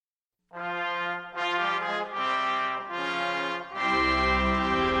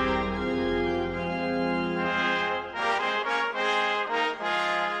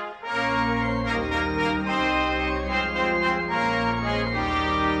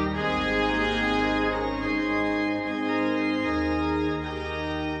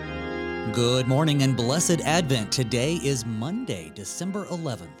Good morning and blessed Advent. Today is Monday, December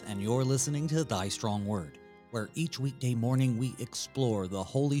 11th, and you're listening to Thy Strong Word, where each weekday morning we explore the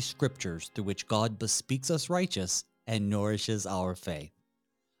Holy Scriptures through which God bespeaks us righteous and nourishes our faith.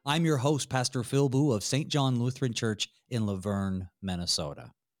 I'm your host, Pastor Phil Boo of St. John Lutheran Church in Laverne,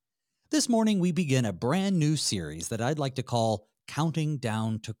 Minnesota. This morning we begin a brand new series that I'd like to call Counting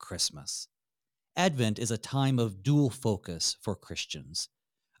Down to Christmas. Advent is a time of dual focus for Christians.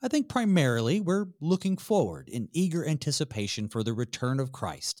 I think primarily we're looking forward in eager anticipation for the return of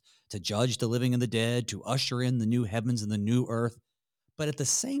Christ, to judge the living and the dead, to usher in the new heavens and the new earth. But at the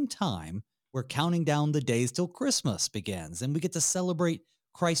same time, we're counting down the days till Christmas begins, and we get to celebrate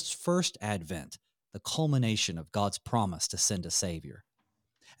Christ's first advent, the culmination of God's promise to send a Savior.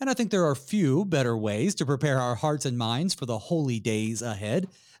 And I think there are few better ways to prepare our hearts and minds for the holy days ahead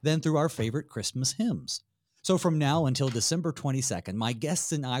than through our favorite Christmas hymns. So from now until December 22nd, my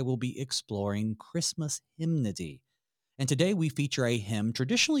guests and I will be exploring Christmas hymnody. And today we feature a hymn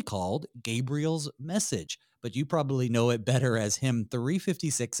traditionally called Gabriel's Message, but you probably know it better as hymn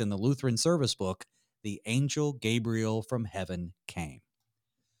 356 in the Lutheran service book, The Angel Gabriel from Heaven Came.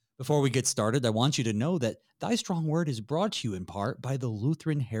 Before we get started, I want you to know that Thy Strong Word is brought to you in part by the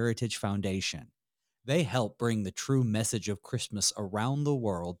Lutheran Heritage Foundation. They help bring the true message of Christmas around the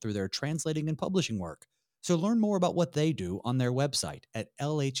world through their translating and publishing work. So learn more about what they do on their website at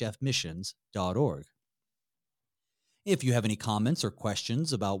lhfmissions.org. If you have any comments or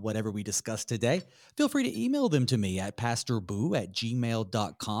questions about whatever we discussed today, feel free to email them to me at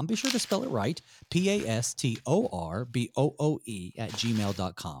pastorboo@gmail.com. Be sure to spell it right,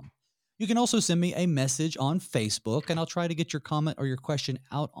 pastorbooe@gmail.com. You can also send me a message on Facebook, and I'll try to get your comment or your question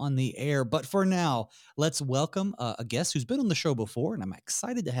out on the air. But for now, let's welcome a guest who's been on the show before, and I'm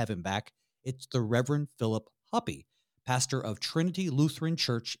excited to have him back. It's the Reverend Philip Hoppe, pastor of Trinity Lutheran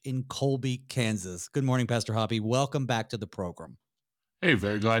Church in Colby, Kansas. Good morning, Pastor Hoppe. Welcome back to the program. Hey,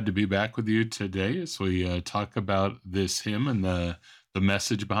 very glad to be back with you today as we talk about this hymn and the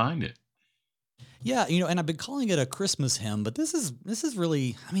message behind it. Yeah, and I've been calling it a Christmas hymn, but this is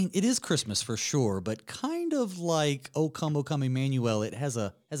really, it is Christmas for sure, but kind of like O Come, Emmanuel, it has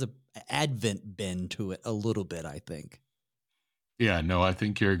a Advent bend to it a little bit, I think. Yeah, no, I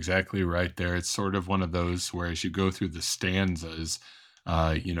think you're exactly right there. It's sort of one of those where as you go through the stanzas,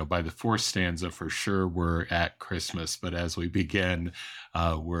 by the fourth stanza for sure we're at Christmas, but as we begin,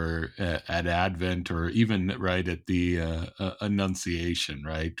 we're at Advent, or even right at the Annunciation,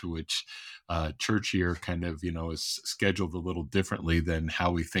 right, which church year kind of, is scheduled a little differently than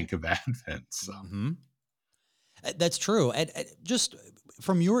how we think of Advent. So. Mm-hmm. That's true. And just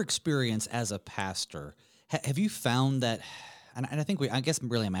from your experience as a pastor, have you found that, and I think I guess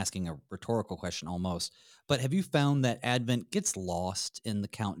really I'm asking a rhetorical question almost, but have you found that Advent gets lost in the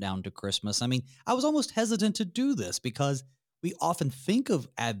countdown to Christmas? I was almost hesitant to do this because we often think of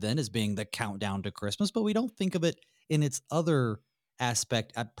Advent as being the countdown to Christmas, but we don't think of it in its other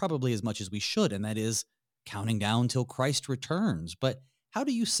aspect probably as much as we should, and that is counting down till Christ returns. But how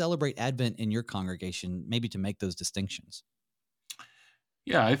do you celebrate Advent in your congregation, maybe to make those distinctions?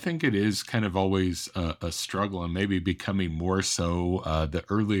 Yeah, I think it is kind of always a struggle, and maybe becoming more so the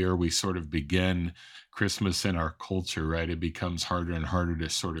earlier we sort of begin Christmas in our culture, right? It becomes harder and harder to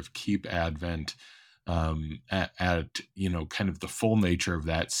sort of keep Advent at kind of the full nature of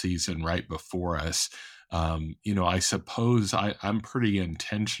that season right before us. I suppose I'm pretty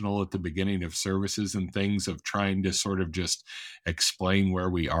intentional at the beginning of services and things of trying to sort of just explain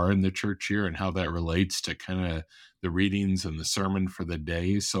where we are in the church year and how that relates to kind of the readings and the sermon for the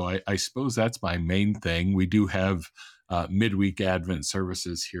day. So I suppose that's my main thing. We do have midweek Advent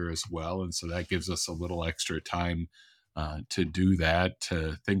services here as well. And so that gives us a little extra time to do that,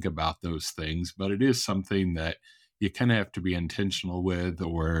 to think about those things. But it is something that you kind of have to be intentional with,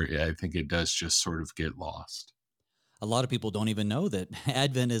 or I think it does just sort of get lost. A lot of people don't even know that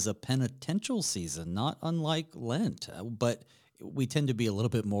Advent is a penitential season, not unlike Lent, but we tend to be a little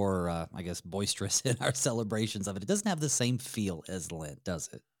bit more, boisterous in our celebrations of it. It doesn't have the same feel as Lent, does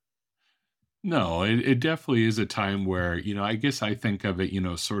it? No, it definitely is a time where, I guess I think of it,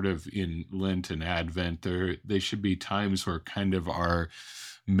 sort of in Lent and Advent, they should be times where kind of our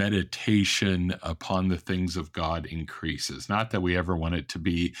meditation upon the things of God increases. Not that we ever want it to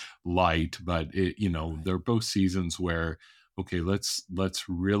be light, but Right. they're both seasons where, okay, let's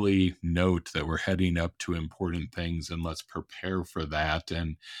really note that we're heading up to important things and let's prepare for that.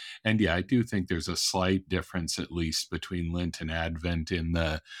 And yeah, I do think there's a slight difference, at least between Lent and Advent, in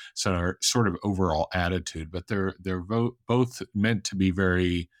the sort of overall attitude, but they're both meant to be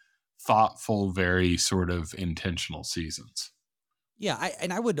very thoughtful, very sort of intentional seasons. Yeah,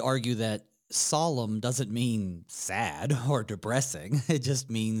 and I would argue that solemn doesn't mean sad or depressing. It just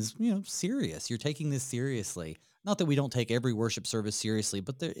means, serious. You're taking this seriously. Not that we don't take every worship service seriously,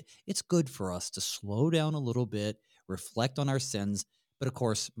 but it's good for us to slow down a little bit, reflect on our sins, but of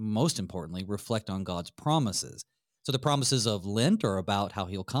course, most importantly, reflect on God's promises. So the promises of Lent are about how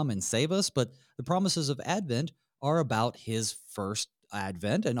he'll come and save us, but the promises of Advent are about his first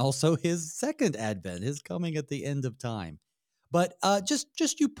advent and also his second advent, his coming at the end of time. But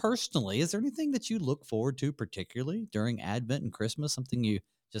just you personally, is there anything that you look forward to particularly during Advent and Christmas? Something you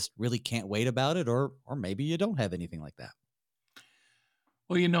just really can't wait about it, or maybe you don't have anything like that.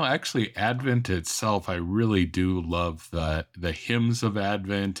 Well, actually, Advent itself, I really do love the hymns of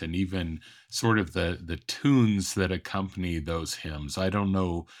Advent and even sort of the tunes that accompany those hymns. I don't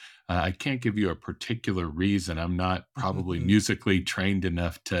know, I can't give you a particular reason. I'm not probably musically trained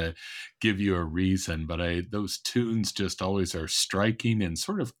enough to give you a reason, but I those tunes just always are striking and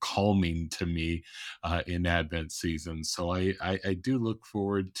sort of calming to me in Advent season. So I do look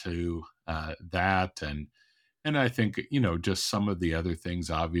forward to that and I think, just some of the other things,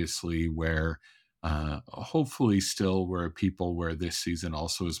 obviously, where hopefully still where people where this season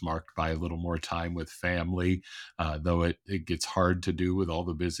also is marked by a little more time with family, though it gets hard to do with all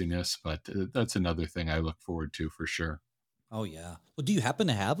the busyness. But that's another thing I look forward to for sure. Oh yeah. Well, do you happen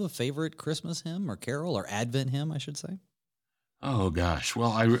to have a favorite Christmas hymn or carol or Advent hymn, I should say? Oh gosh.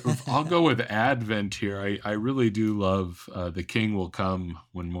 Well, I'll go with Advent here. I really do love "The King Will Come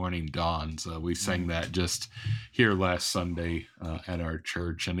When Morning Dawns." We sang Mm. that just here last Sunday at our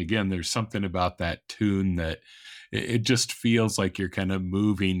church, and again, there's something about that tune that it just feels like you're kind of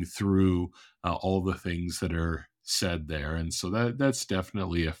moving through all the things that are said there, and so that's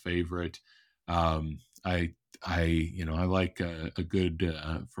definitely a favorite. I I like a good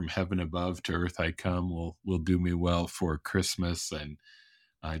 "From Heaven Above to Earth I Come" will do me well for Christmas, and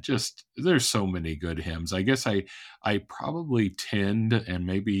just there's so many good hymns. I guess I probably tend, and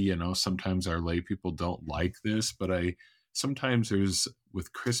maybe sometimes our lay people don't like this, but I sometimes there's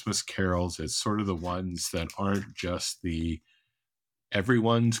with Christmas carols, it's sort of the ones that aren't just the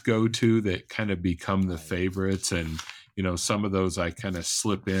everyone's go-to that kind of become the Right. favorites, and some of those I kind of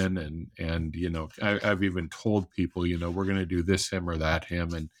slip in, and I've even told people, we're going to do this hymn or that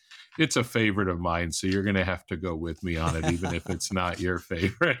hymn, and it's a favorite of mine, so you're going to have to go with me on it even if it's not your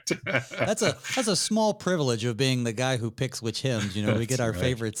favorite. That's a small privilege of being the guy who picks which hymns. We get That's our right.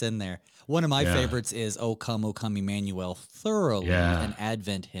 favorites in there. One of my Yeah. favorites is O Come, Emmanuel," thoroughly Yeah. an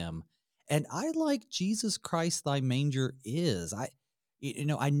Advent hymn. And I like Jesus Christ Thy Manger Is.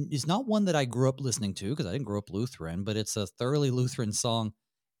 It's not one that I grew up listening to because I didn't grow up Lutheran, but it's a thoroughly Lutheran song,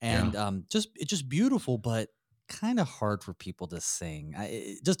 Yeah. and it's just beautiful, but kind of hard for people to sing,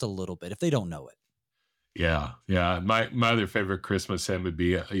 just a little bit if they don't know it. Yeah, yeah. My other favorite Christmas hymn would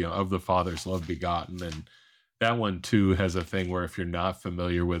be, "Of the Father's Love Begotten," and that one too has a thing where if you're not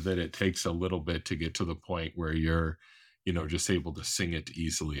familiar with it, it takes a little bit to get to the point where you're, just able to sing it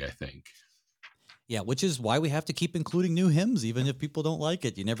easily, I think. Yeah, which is why we have to keep including new hymns, even if people don't like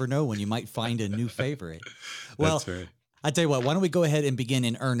it. You never know when you might find a new favorite. That's Well, right. I tell you what, why don't we go ahead and begin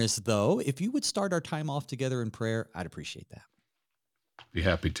in earnest, though? If you would start our time off together in prayer, I'd appreciate that. Be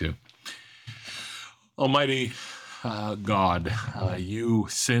happy to. Almighty God, you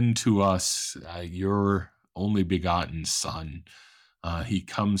send to us your only begotten Son. He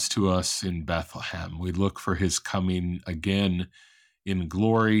comes to us in Bethlehem. We look for his coming again in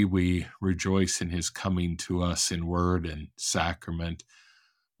glory. We rejoice in his coming to us in word and sacrament.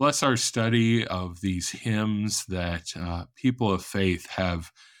 Bless our study of these hymns that people of faith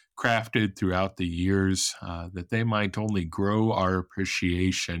have crafted throughout the years, that they might only grow our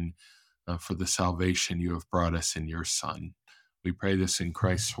appreciation for the salvation you have brought us in your Son. We pray this in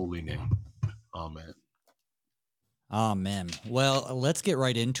Christ's holy name. Amen. Amen. Well, let's get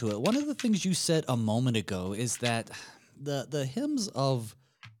right into it. One of the things you said a moment ago is that the hymns of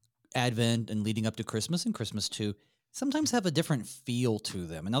Advent and leading up to Christmas and Christmas too sometimes have a different feel to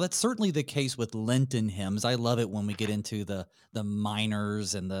them. And now that's certainly the case with Lenten hymns. I love it when we get into the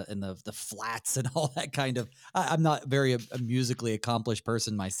minors and the flats and all that kind of. I'm not very a musically accomplished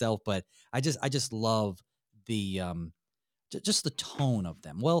person myself, but I just love the just the tone of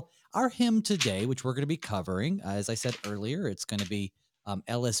them. Well, our hymn today, which we're going to be covering, as I said earlier, it's going to be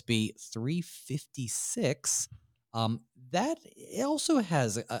LSB 356. That it also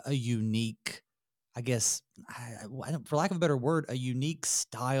has a unique, I guess, for lack of a better word, a unique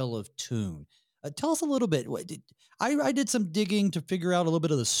style of tune. Tell us a little bit. I did some digging to figure out a little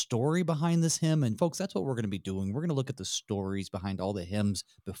bit of the story behind this hymn. And folks, that's what we're going to be doing. We're going to look at the stories behind all the hymns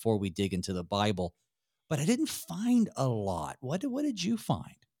before we dig into the Bible. but I didn't find a lot. What did you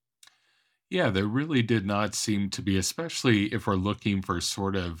find? Yeah, there really did not seem to be, especially if we're looking for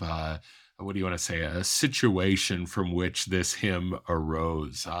sort of, what do you want to say, a situation from which this hymn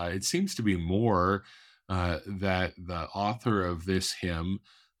arose. It seems to be more that the author of this hymn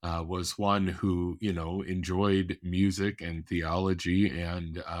was one who, enjoyed music and theology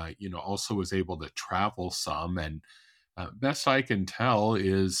and, also was able to travel some. And best I can tell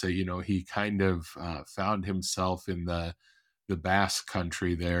is, he kind of found himself in the Basque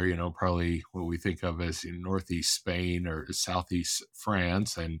country there, probably what we think of as in northeast Spain or southeast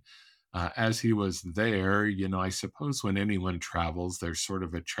France. And as he was there, I suppose when anyone travels, they're sort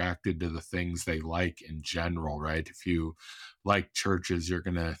of attracted to the things they like in general, right? If you like churches, you're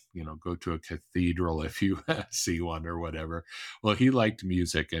going to, go to a cathedral if you see one or whatever. Well, he liked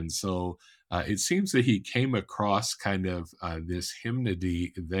music. And so it seems that he came across kind of this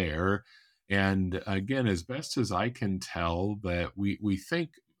hymnody there. And again, as best as I can tell, that we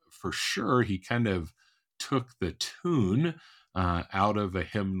think for sure he kind of took the tune out of a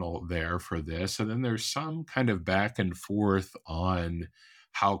hymnal there for this. And then there's some kind of back and forth on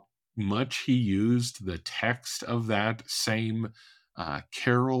how much he used the text of that same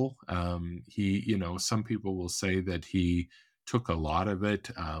carol. Some people will say that he took a lot of it.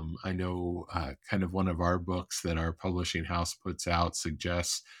 I know kind of one of our books that our publishing house puts out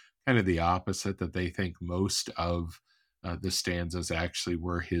suggests kind of the opposite, that they think most of the stanzas actually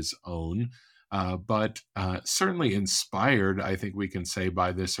were his own. But certainly inspired, I think we can say,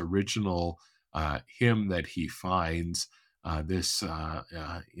 by this original hymn that he finds. He's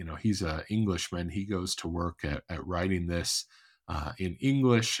an Englishman. He goes to work at writing this in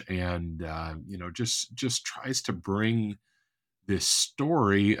English, and just tries to bring this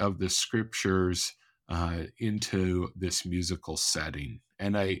story of the scriptures into this musical setting.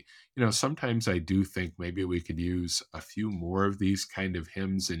 And sometimes I do think maybe we could use a few more of these kind of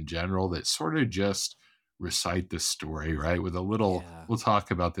hymns in general that sort of just recite the story, right? With a little, Yeah. we'll talk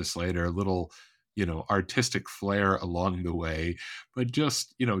about this later, a little, artistic flair along the way, but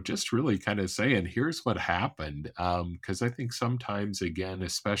just really kind of saying, here's what happened. Because I think sometimes, again,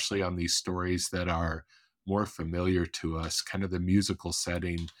 especially on these stories that are more familiar to us, kind of the musical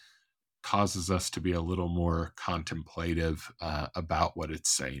setting causes us to be a little more contemplative about what it's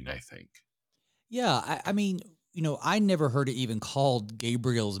saying, I think. Yeah, I mean, I never heard it even called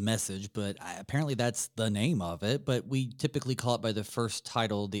Gabriel's Message, but apparently that's the name of it. But we typically call it by the first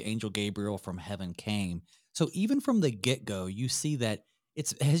title, The Angel Gabriel from Heaven Came. So even from the get go, you see that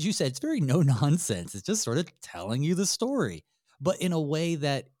it's, as you said, it's very no nonsense. It's just sort of telling you the story, but in a way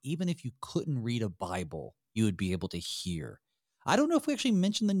that even if you couldn't read a Bible, you would be able to hear. I don't know if we actually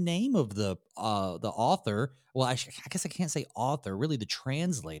mentioned the name of the author. Well, I guess I can't say author, really the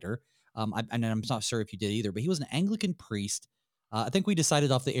translator. And I'm not sure if you did either, but he was an Anglican priest. I think we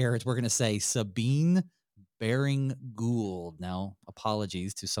decided off the air we're going to say Sabine Baring Gould. Now,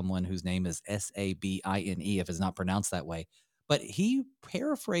 apologies to someone whose name is Sabine if it's not pronounced that way. But he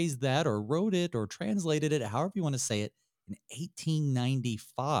paraphrased that or wrote it or translated it, however you want to say it, in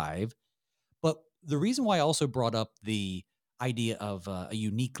 1895. But the reason why I also brought up the idea of a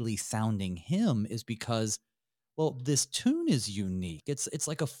uniquely sounding hymn is because, well, this tune is unique. It's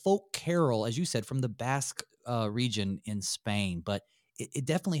like a folk carol, as you said, from the Basque region in Spain, but it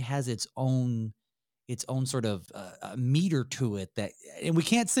definitely has its own sort of meter to it that, and we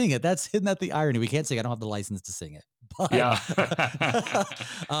can't sing it. Isn't that the irony? We can't sing. I don't have the license to sing it, but Yeah.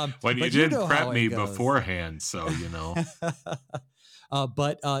 When you but you did know prep how it me goes. beforehand, so.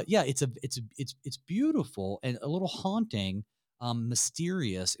 But yeah, it's beautiful and a little haunting,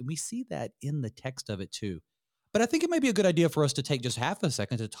 mysterious, and we see that in the text of it too. But I think it might be a good idea for us to take just half a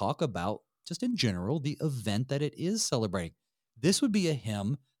second to talk about, just in general, the event that it is celebrating. This would be a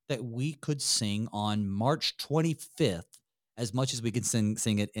hymn that we could sing on March 25th, as much as we can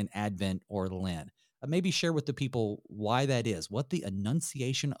sing it in Advent or Lent. Maybe share with the people why that is, what the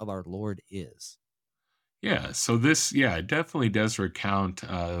Annunciation of our Lord is. Yeah, so this, yeah, it definitely does recount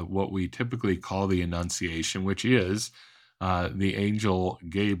what we typically call the Annunciation, which is the angel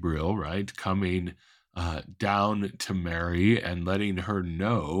Gabriel, right, coming down to Mary and letting her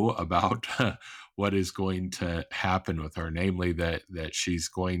know about what is going to happen with her, namely that she's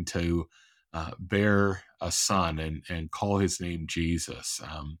going to bear a son and call his name Jesus.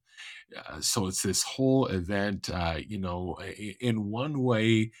 So it's this whole event, in one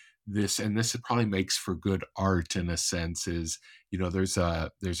way, this probably makes for good art in a sense, is there's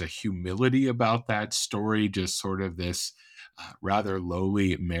a humility about that story, just sort of this rather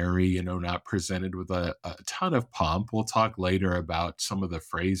lowly Mary, not presented with a ton of pomp. We'll talk later about some of the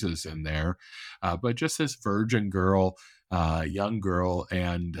phrases in there, but just this virgin girl, young girl,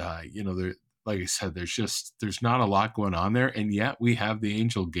 and there, like I said, there's not a lot going on there, and yet we have the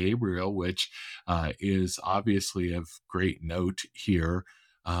angel Gabriel, which is obviously of great note here,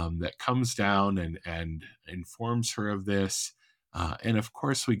 that comes down and informs her of this. And of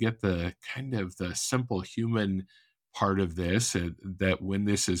course, we get the kind of the simple human part of this, that when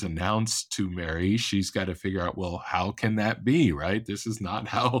this is announced to Mary, she's got to figure out, well, how can that be, right? This is not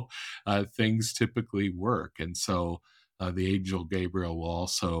how things typically work. And so the angel Gabriel will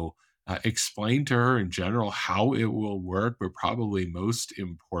also explain to her in general how it will work, but probably most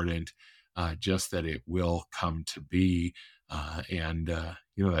important, just that it will come to be.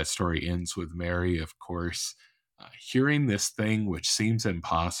 That story ends with Mary, of course, hearing this thing which seems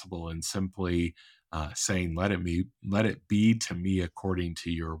impossible and simply saying, let it be to me according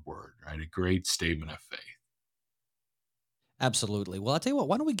to your word, right? A great statement of faith. Absolutely. Well, I'll tell you what,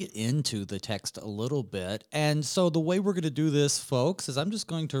 why don't we get into the text a little bit? And so the way we're going to do this, folks, is I'm just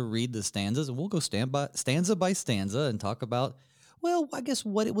going to read the stanzas and we'll go stanza by stanza and talk about, well, I guess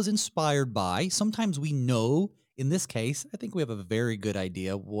what it was inspired by. Sometimes we know, in this case, I think we have a very good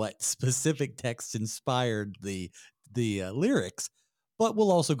idea what specific text inspired the lyrics, but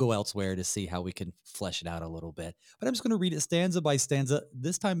we'll also go elsewhere to see how we can flesh it out a little bit. But I'm just going to read it stanza by stanza,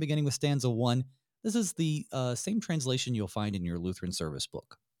 this time beginning with stanza 1. This is the same translation you'll find in your Lutheran service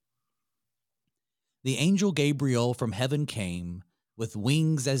book. The angel Gabriel from heaven came, with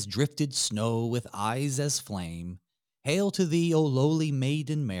wings as drifted snow, with eyes as flame. Hail to thee, O lowly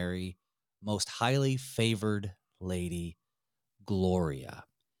maiden Mary, most highly favored lady, Gloria.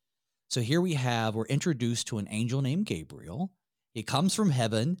 So here we're introduced to an angel named Gabriel. He comes from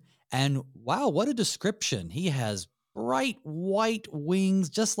heaven, and wow, what a description. He has bright white wings,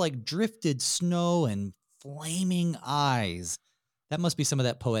 just like drifted snow, and flaming eyes. That must be some of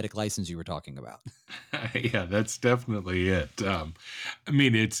that poetic license you were talking about. Yeah, that's definitely it. I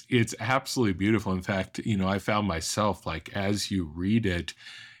mean, it's absolutely beautiful. In fact, I found myself, like, as you read it,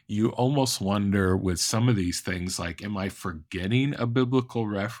 you almost wonder with some of these things, like, am I forgetting a biblical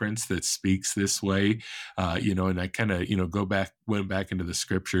reference that speaks this way? And I kind of, went back into the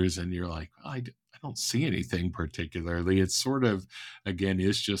scriptures, and you're like, well, I don't see anything particularly. It's sort of, again,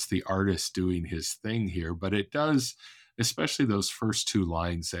 is just the artist doing his thing here, but it does, especially those first two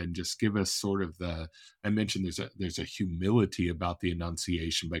lines, and just give us sort of I mentioned there's a humility about the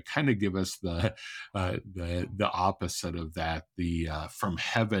Annunciation, but kind of give us the opposite of that, the from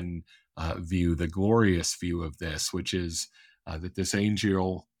heaven view, the glorious view of this, which is that this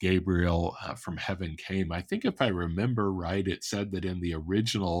angel Gabriel from heaven came. I think if I remember right, it said that in the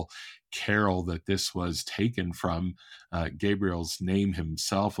original carol that this was taken from, Gabriel's name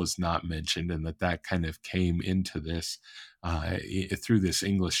himself was not mentioned, and that kind of came into this through this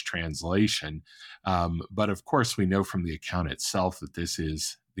English translation. But of course, we know from the account itself that this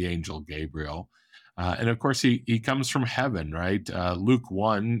is the angel Gabriel. And of course, he comes from heaven, right? Luke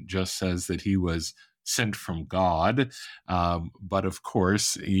 1 just says that he was sent from God. But of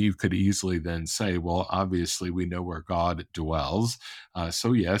course, you could easily then say, well, obviously, we know where God dwells.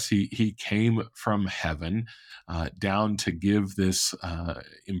 So, yes, he came from heaven down to give this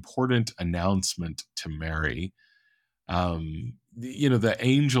important announcement to Mary. The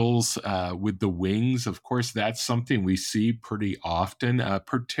angels with the wings, of course, that's something we see pretty often,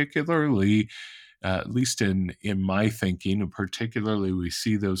 particularly at least in my thinking, and particularly we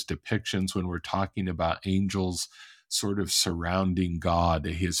see those depictions when we're talking about angels sort of surrounding God,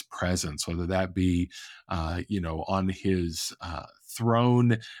 his presence, whether that be, on his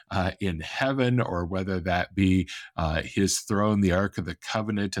throne in heaven, or whether that be his throne, the Ark of the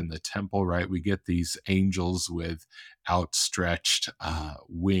Covenant, and the temple, right? We get these angels with outstretched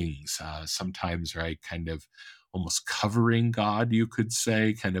wings, sometimes, right, kind of almost covering God, you could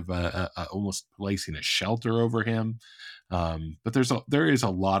say, kind of almost placing a shelter over him. But there is a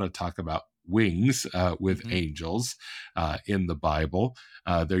lot of talk about wings with Mhm. angels in the Bible.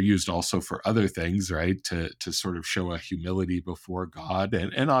 They're used also for other things, right? To sort of show a humility before God,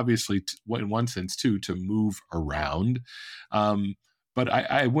 and obviously, in one sense too, to move around. But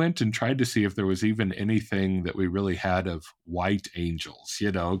I went and tried to see if there was even anything that we really had of white angels,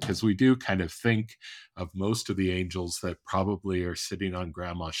 because we do kind of think of most of the angels that probably are sitting on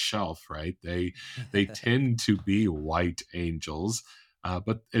grandma's shelf, right? They tend to be white angels.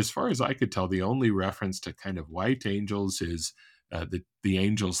 But as far as I could tell, the only reference to kind of white angels is the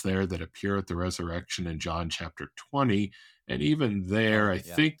angels there that appear at the resurrection in John chapter 20. And even there, Oh, I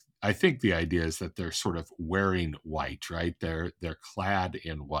yeah. think I think the idea is that they're sort of wearing white, right? They're clad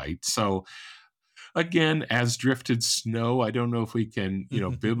in white. So again, as drifted snow, I don't know if we can,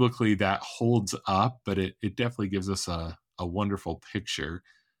 biblically that holds up, but it definitely gives us a wonderful picture.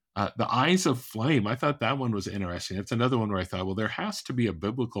 The eyes of flame, I thought that one was interesting. It's another one where I thought, well, there has to be a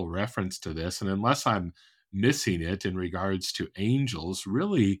biblical reference to this. And unless I'm missing it in regards to angels,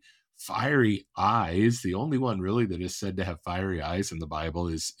 really fiery eyes, the only one really that is said to have fiery eyes in the Bible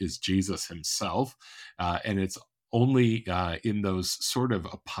is Jesus himself. And it's only in those sort of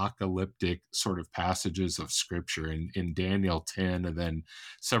apocalyptic sort of passages of scripture in Daniel 10 and then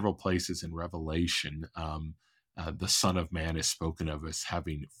several places in Revelation. The Son of Man is spoken of as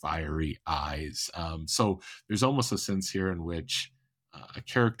having fiery eyes. So there's almost a sense here in which a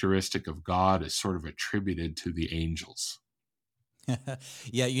characteristic of God is sort of attributed to the angels.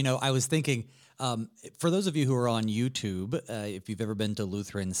 Yeah, I was thinking, for those of you who are on YouTube, if you've ever been to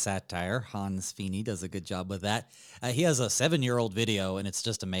Lutheran Satire, Hans Feeney does a good job with that. He has a 7-year-old video, and it's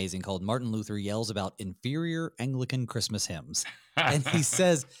just amazing, called Martin Luther Yells About Inferior Anglican Christmas Hymns. And he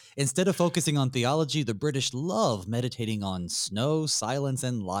says, instead of focusing on theology, the British love meditating on snow, silence,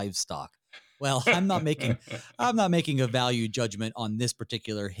 and livestock. Well, I'm not making a value judgment on this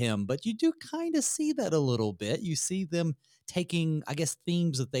particular hymn, but you do kind of see that a little bit. You see them taking, I guess,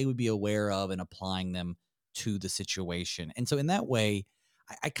 themes that they would be aware of and applying them to the situation. And so in that way,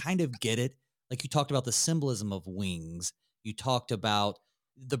 I kind of get it. Like, you talked about the symbolism of wings. You talked about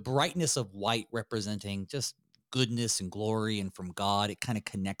the brightness of white representing just goodness and glory and from God. It kind of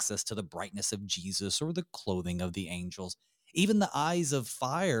connects us to the brightness of Jesus or the clothing of the angels. Even the eyes of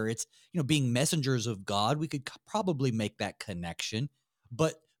fire, it's, being messengers of God. We could probably make that connection.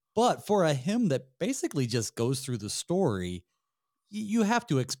 But for a hymn that basically just goes through the story, you have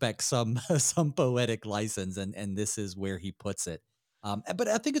to expect some some poetic license, and this is where he puts it. But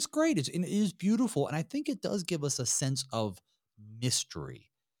I think it's great. It is beautiful, and I think it does give us a sense of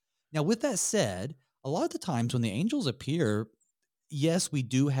mystery. Now, with that said, a lot of the times when the angels appear, yes, we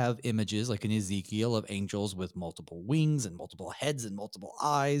do have images like in Ezekiel of angels with multiple wings and multiple heads and multiple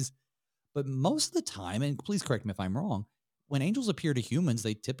eyes. But most of the time, and please correct me if I'm wrong, when angels appear to humans,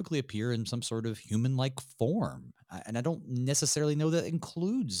 they typically appear in some sort of human-like form. And I don't necessarily know that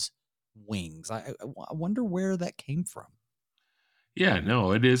includes wings. I wonder where that came from. Yeah,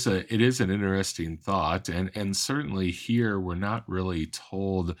 no, it is an interesting thought, and certainly here we're not really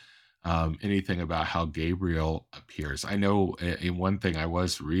told anything about how Gabriel appears. I know in one thing I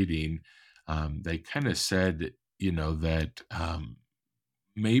was reading, they kind of said, that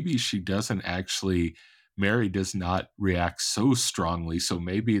maybe she doesn't actually Mary does not react so strongly. So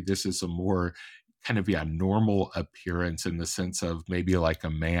maybe this is a more kind of normal appearance in the sense of maybe like a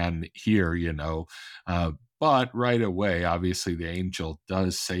man here, Uh, but right away, obviously, the angel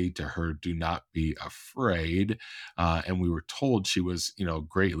does say to her, "Do not be afraid." And we were told she was,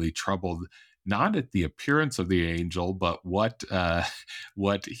 greatly troubled, not at the appearance of the angel, but what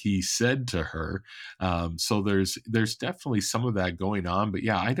he said to her. So there's definitely some of that going on, but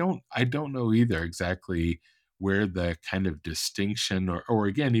yeah, I don't know either exactly where the kind of distinction, or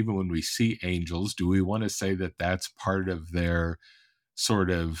again, even when we see angels, do we want to say that that's part of their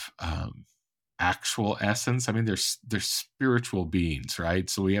sort of actual essence? I mean, they're spiritual beings, right?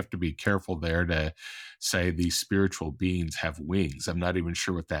 So we have to be careful there to say these spiritual beings have wings. I'm not even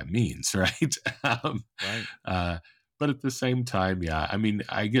sure what that means, right? um, Right. uh, but at the same time, yeah, I mean,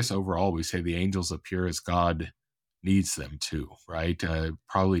 I guess overall we say the angels appear as God needs them to, right?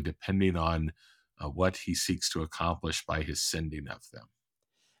 Probably depending on what he seeks to accomplish by his sending of them.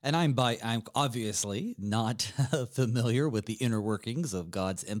 And I'm obviously not familiar with the inner workings of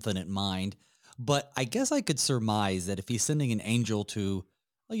God's infinite mind, but I guess I could surmise that if he's sending an angel to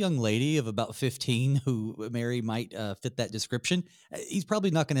a young lady of about 15 who Mary might fit that description, he's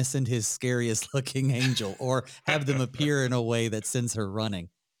probably not going to send his scariest looking angel or have them appear in a way that sends her running.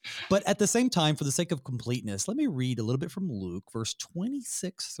 But at the same time, for the sake of completeness, let me read a little bit from Luke, verse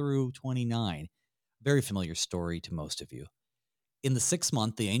 26 through 29. Very familiar story to most of you. In the 6th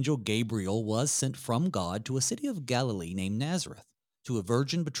month, the angel Gabriel was sent from God to a city of Galilee named Nazareth, to a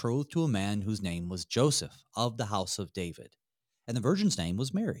virgin betrothed to a man whose name was Joseph, of the house of David. And the virgin's name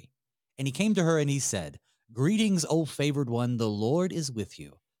was Mary. And he came to her and he said, "Greetings, O favored one, the Lord is with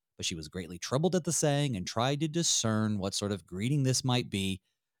you." But she was greatly troubled at the saying and tried to discern what sort of greeting this might be.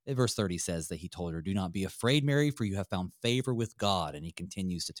 Verse 30 says that he told her, "Do not be afraid, Mary, for you have found favor with God." And he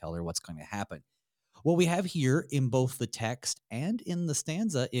continues to tell her what's going to happen. What we have here in both the text and in the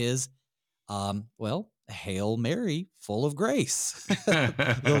stanza is, Hail Mary, full of grace.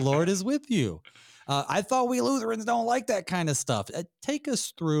 The Lord is with you. I thought we Lutherans don't like that kind of stuff. Take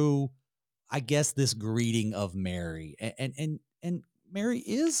us through, I guess, this greeting of Mary, and Mary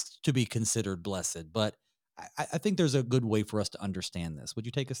is to be considered blessed, but I think there's a good way for us to understand this. Would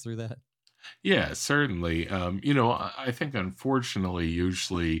you take us through that? Yeah, certainly. I think unfortunately,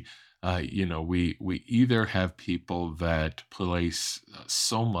 usually, we either have people that place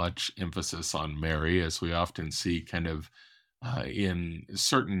so much emphasis on Mary, as we often see, kind of in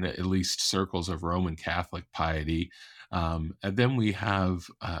certain, at least, circles of Roman Catholic piety. And then we have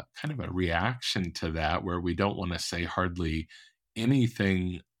kind of a reaction to that where we don't want to say hardly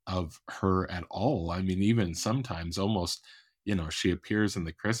anything of her at all. I mean, even sometimes almost, she appears in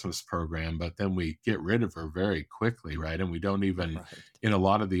the Christmas program, but then we get rid of her very quickly, right? And we don't even, Right. in a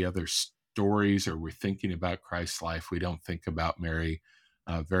lot of the other stories, or we're thinking about Christ's life, we don't think about Mary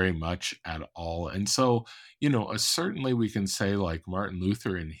very much at all. And so, certainly we can say, like Martin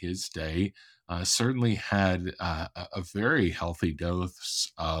Luther in his day, certainly had a very healthy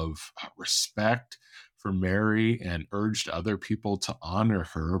dose of respect for Mary and urged other people to honor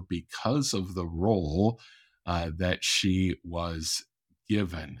her because of the role that she was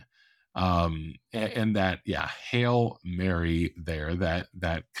given. And that, yeah, Hail Mary there,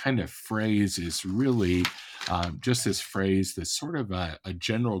 that kind of phrase is really just this phrase that's sort of a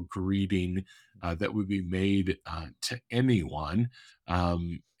general greeting that would be made to anyone.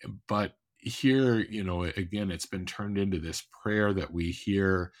 But here, again, it's been turned into this prayer that we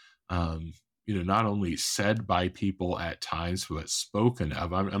hear, not only said by people at times, but spoken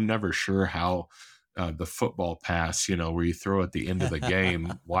of. I'm never sure how the football pass, where you throw at the end of the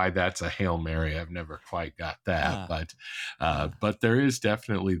game, why that's a Hail Mary. I've never quite got that, but there is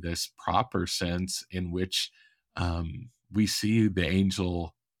definitely this proper sense in which we see the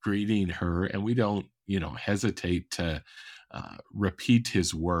angel greeting her, and we don't, hesitate to repeat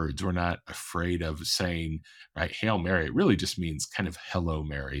his words. We're not afraid of saying, right, Hail Mary. It really just means kind of Hello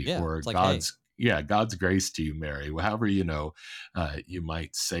Mary, or It's like, hey. God's grace to you, Mary. However, you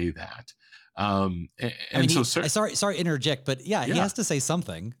might say that. And I mean, so, sorry to interject, but he yeah, has to say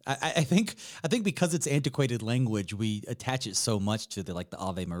something. I think because it's antiquated language, we attach it so much to the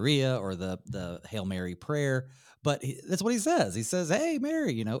Ave Maria or the Hail Mary prayer. But that's what he says. He says, "Hey,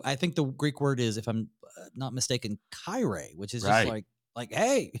 Mary." I think the Greek word is, if I'm not mistaken, Kyrie, which is just right. like,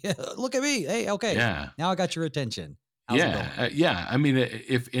 hey, look at me. Hey, okay, Yeah. now I got your attention. How's it going? Yeah. I mean,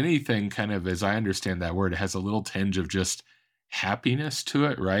 if anything, kind of as I understand that word, it has a little tinge of just happiness to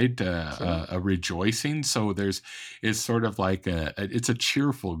it, right? Sure. A rejoicing. So it's sort of like it's a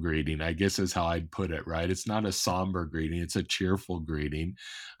cheerful greeting, I guess is how I'd put it, right? It's not a somber greeting; it's a cheerful greeting.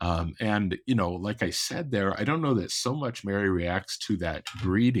 And like I said there, I don't know that so much Mary reacts to that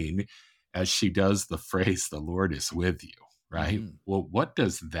greeting as she does the phrase, "The Lord is with you." Right? Mm-hmm. Well, what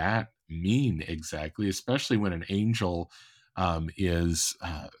does that mean exactly, especially when an angel is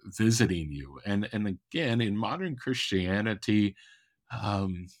visiting you? And again, in modern Christianity,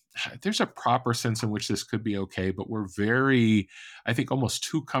 um, there's a proper sense in which this could be okay, but we're very, I think, almost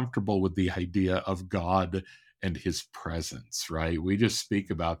too comfortable with the idea of God and his presence, right? We just speak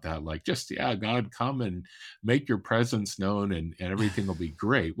about that like, just, yeah, God, come and make your presence known, and everything will be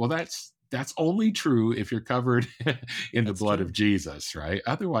great. Well, that's only true if you're covered in the That's blood true. of Jesus, right?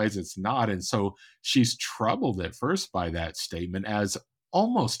 Otherwise, it's not. And so she's troubled at first by that statement, as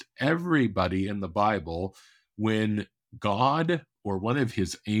almost everybody in the Bible, when God or one of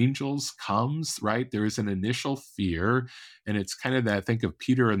his angels comes, right? There is an initial fear. And it's kind of that, think of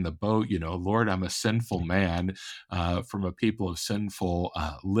Peter in the boat, Lord, I'm a sinful man from a people of sinful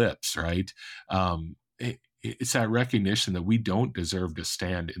lips, right? It's that recognition that we don't deserve to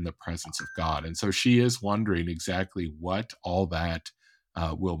stand in the presence of God. And so she is wondering exactly what all that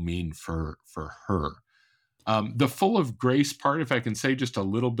will mean for her. The full of grace part, if I can say just a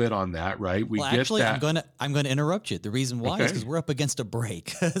little bit on that, right? We Well, get actually, that. I'm gonna interrupt you. The reason why is because Okay, we're up against a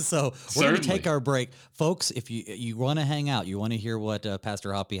break. So we're gonna take certainly. our break, folks. If you want to hang out, you want to hear what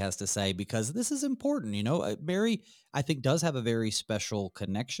Pastor Hoppy has to say, because this is important. Mary, I think, does have a very special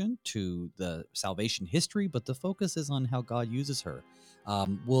connection to the salvation history, but the focus is on how God uses her.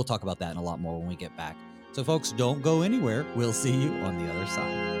 We'll talk about that and a lot more when we get back. So, folks, don't go anywhere. We'll see you on the other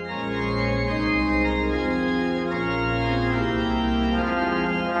side.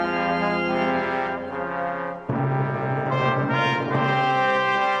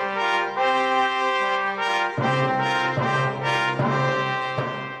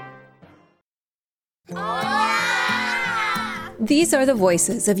 These are the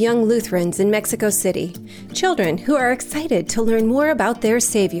voices of young Lutherans in Mexico City, children who are excited to learn more about their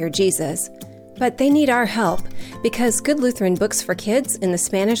Savior, Jesus. But they need our help because good Lutheran books for kids in the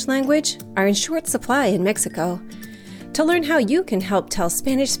Spanish language are in short supply in Mexico. To learn how you can help tell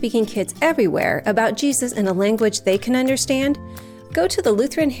Spanish-speaking kids everywhere about Jesus in a language they can understand, go to the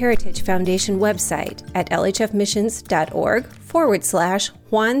Lutheran Heritage Foundation website at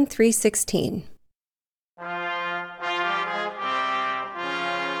lhfmissions.org/Juan 316.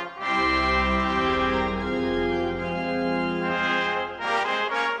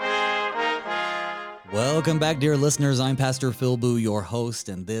 Welcome back, dear listeners. I'm Pastor Phil Boo, your host,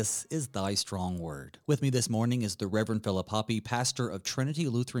 and this is Thy Strong Word. With me this morning is the Reverend Philip Hoppe, pastor of Trinity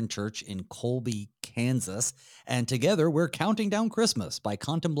Lutheran Church in Colby, Kansas. And together we're counting down Christmas by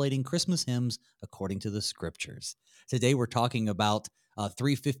contemplating Christmas hymns according to the Scriptures. Today we're talking about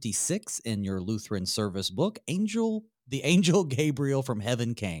 356 in your Lutheran service book, The Angel Gabriel from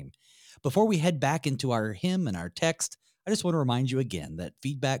Heaven Came. Before we head back into our hymn and our text, I just want to remind you again that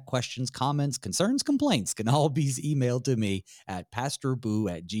feedback, questions, comments, concerns, complaints can all be emailed to me at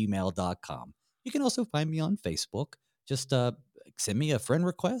pastorboo@gmail.com. You can also find me on Facebook. Just send me a friend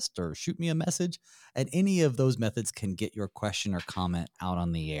request or shoot me a message, and any of those methods can get your question or comment out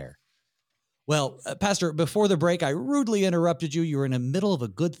on the air. Well, Pastor, before the break, I rudely interrupted you. You were in the middle of a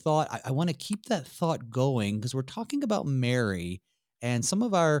good thought. I want to keep that thought going because we're talking about Mary and some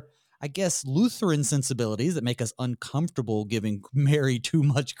of our, I guess, Lutheran sensibilities that make us uncomfortable giving Mary too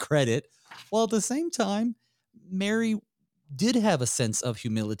much credit. While at the same time, Mary did have a sense of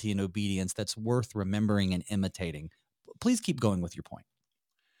humility and obedience that's worth remembering and imitating. Please keep going with your point.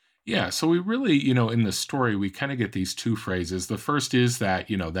 Yeah, so we really, in the story, we kind of get these two phrases. The first is that,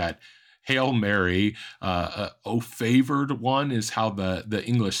 that Hail Mary, oh favored one is how the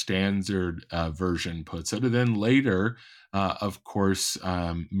English Standard Version puts it. And then later, of course,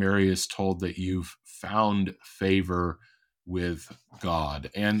 Mary is told that you've found favor with God.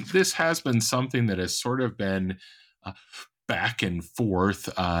 And this has been something that has sort of been back and forth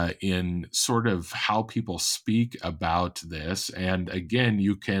in sort of how people speak about this. And again,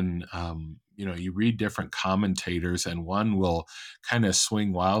 you can, you read different commentators and one will kind of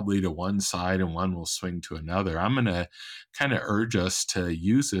swing wildly to one side and one will swing to another. I'm going to kind of urge us to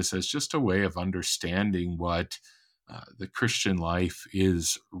use this as just a way of understanding what the Christian life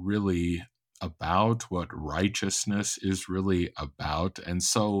is really about, what righteousness is really about. And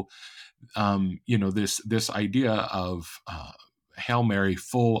so, this idea of Hail Mary,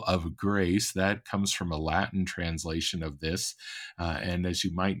 full of grace, that comes from a Latin translation of this. And as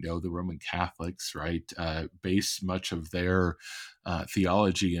you might know, the Roman Catholics, right, base much of their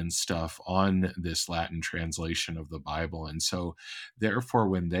theology and stuff on this Latin translation of the Bible. And so therefore,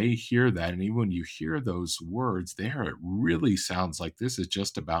 when they hear that, and even when you hear those words there, it really sounds like this is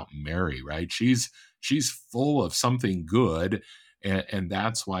just about Mary, right? She's full of something good, and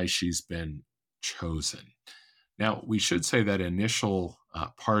that's why she's been chosen. Now, we should say that initial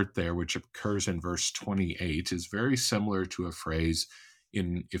part there, which occurs in verse 28, is very similar to a phrase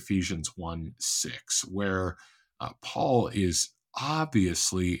in Ephesians 1:6, where Paul is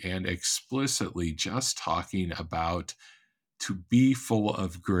obviously and explicitly just talking about to be full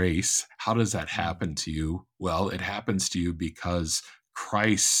of grace. How does that happen to you? Well, it happens to you because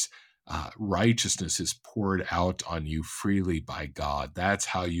Christ's righteousness is poured out on you freely by God. That's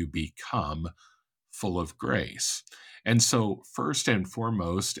how you become full of grace. And so first and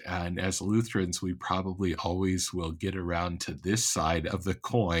foremost, and as Lutherans, we probably always will get around to this side of the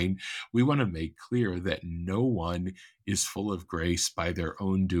coin, we want to make clear that no one is full of grace by their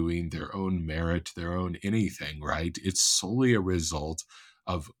own doing, their own merit, their own anything, right? It's solely a result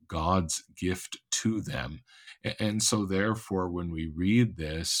of God's gift to them. And so therefore, when we read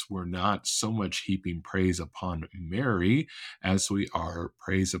this, we're not so much heaping praise upon Mary as we are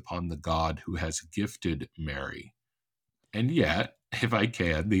praise upon the God who has gifted Mary. And yet, if I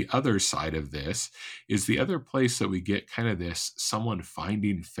can, the other side of this is the other place that we get kind of this someone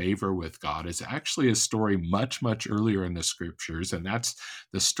finding favor with God is actually a story much, much earlier in the Scriptures, and that's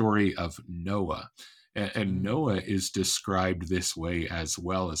the story of Noah. And Noah is described this way as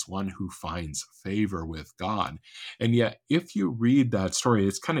well, as one who finds favor with God. And yet, if you read that story,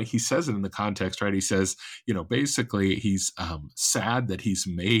 it's kind of, he says it in the context, right? He says, basically he's sad that he's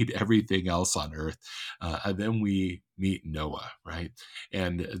made everything else on earth. And then we meet Noah, right?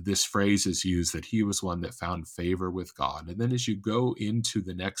 And this phrase is used that he was one that found favor with God. And then as you go into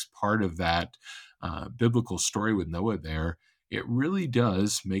the next part of that biblical story with Noah there, it really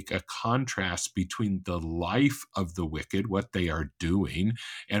does make a contrast between the life of the wicked, what they are doing,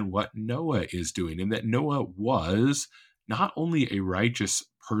 and what Noah is doing. And that Noah was not only a righteous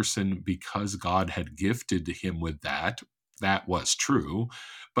person because God had gifted him with that, that was true,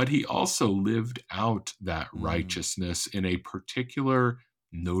 but he also lived out that Mm. righteousness in a particular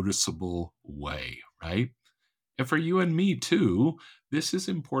noticeable way, right? And for you and me too, this is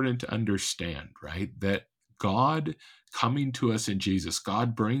important to understand, right? That God coming to us in Jesus,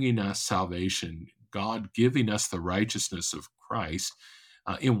 God bringing us salvation, God giving us the righteousness of Christ.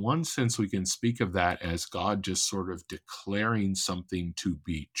 In one sense, we can speak of that as God just sort of declaring something to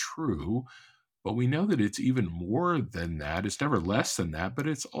be true. But we know that it's even more than that. It's never less than that, but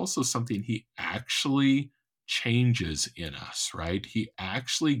it's also something he actually changes in us, right? He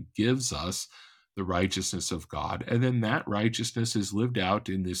actually gives us the righteousness of God. And then that righteousness is lived out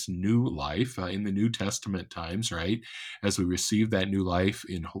in this new life, in the New Testament times, right? As we receive that new life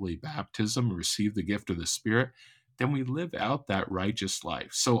in holy baptism, receive the gift of the Spirit, then we live out that righteous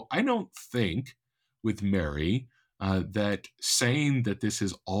life. So I don't think with Mary that saying that this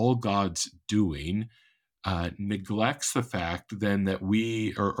is all God's doing neglects the fact then that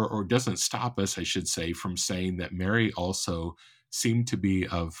or doesn't stop us, I should say, from saying that Mary also seemed to be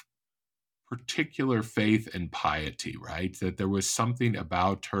of particular faith and piety, right? That there was something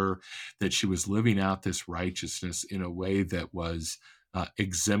about her, that she was living out this righteousness in a way that was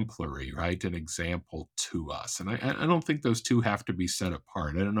exemplary, right? An example to us. And I don't think those two have to be set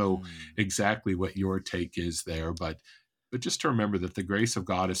apart. I don't know Mm. exactly what your take is there, but just to remember that the grace of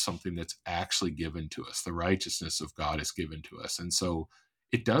God is something that's actually given to us. The righteousness of God is given to us. And so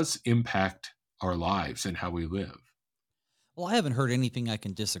it does impact our lives and how we live. Well, I haven't heard anything I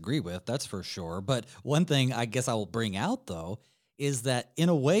can disagree with, that's for sure. But one thing I guess I will bring out though is that in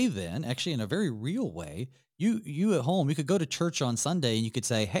a way, then, actually in a very real way, you at home, you could go to church on Sunday and you could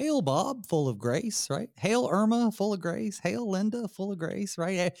say, "Hail Bob, full of grace," right? "Hail Irma, full of grace." "Hail Linda, full of grace,"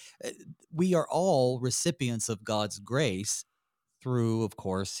 right? We are all recipients of God's grace through, of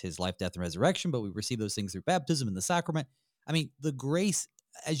course, his life, death, and resurrection, but we receive those things through baptism and the sacrament. I mean, the grace,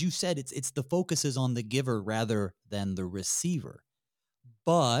 as you said, it's the focus is on the giver rather than the receiver.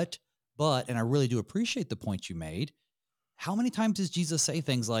 But, and I really do appreciate the point you made. How many times does Jesus say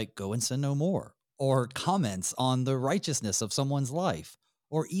things like, "Go and sin no more," or comments on the righteousness of someone's life,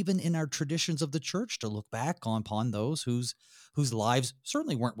 or even in our traditions of the church to look back upon those whose lives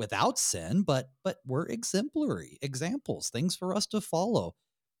certainly weren't without sin, but were exemplary examples, things for us to follow.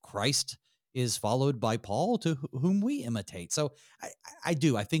 Christ is followed by Paul, to whom we imitate. So I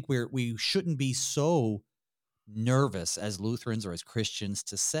think we shouldn't be so nervous as Lutherans or as Christians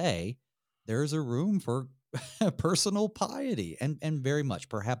to say there's a room for personal piety, and very much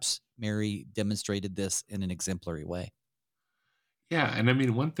perhaps Mary demonstrated this in an exemplary way. Yeah, and I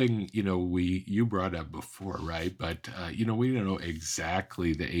mean, one thing, you brought up before, right? But we don't know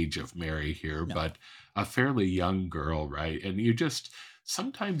exactly the age of Mary here, No. but a fairly young girl, right? And you just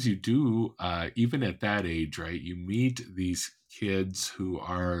sometimes you do, even at that age, right? You meet these kids who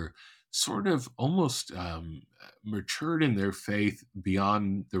are sort of almost matured in their faith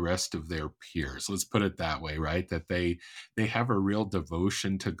beyond the rest of their peers. Let's put it that way, right? That they have a real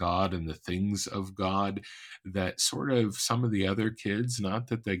devotion to God and the things of God that sort of some of the other kids, not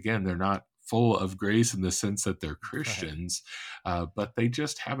that again, they're not full of grace in the sense that they're Right. Christians, but they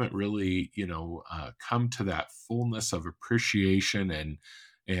just haven't really, come to that fullness of appreciation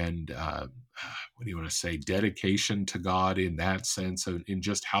and what do you want to say, dedication to God in that sense, of, in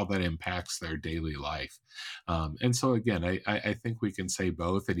just how that impacts their daily life. And so again, I think we can say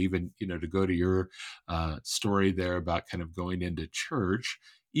both, and even to go to your story there about kind of going into church,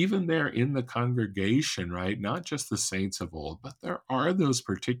 even there in the congregation, right? Not just the saints of old, but there are those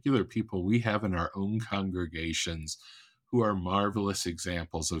particular people we have in our own congregations who are marvelous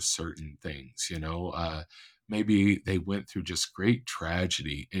examples of certain things. Maybe they went through just great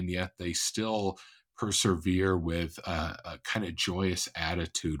tragedy, and yet they still persevere with a kind of joyous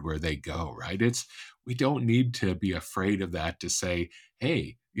attitude where they go, right? We don't need to be afraid of that to say,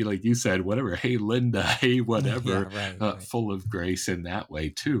 hey, like you said, whatever, hey, Linda, hey, Yeah, whatever, right, right. full of grace in that way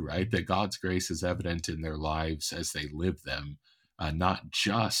too, right? That God's grace is evident in their lives as they live them, not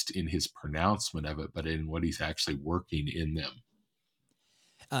just in his pronouncement of it, but in what he's actually working in them.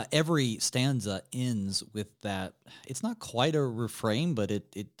 Every stanza ends with that. It's not quite a refrain, but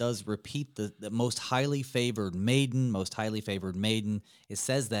it does repeat the most highly favored maiden, most highly favored maiden. It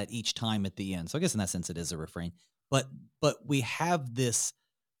says that each time at the end. So I guess in that sense it is a refrain. But we have this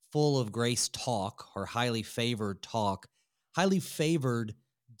full of grace talk, or highly favored talk. Highly favored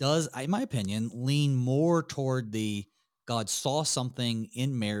does, in my opinion, lean more toward the God saw something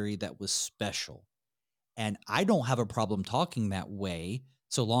in Mary that was special. And I don't have a problem talking that way,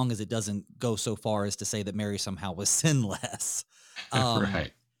 so long as it doesn't go so far as to say that Mary somehow was sinless. Um,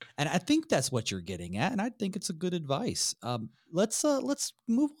 Right. And I think that's what you're getting at, and I think it's a good advice. Let's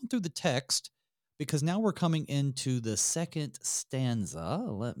move on through the text because now we're coming into the second stanza.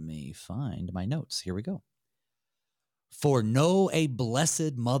 Let me find my notes. Here we go. For know a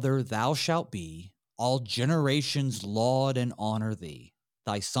blessed mother thou shalt be, all generations laud and honor thee.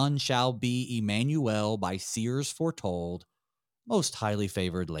 Thy son shall be Emmanuel, by seers foretold, most highly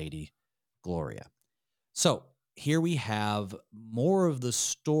favored lady, Gloria. So here we have more of the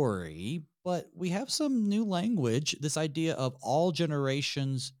story, but we have some new language. This idea of all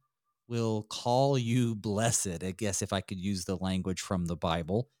generations will call you blessed. I guess if I could use the language from the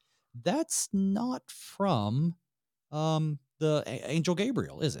Bible, that's not from the angel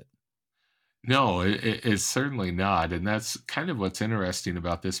Gabriel, is it? No, it's certainly not. And that's kind of what's interesting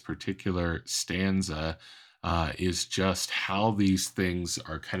about this particular stanza, is just how these things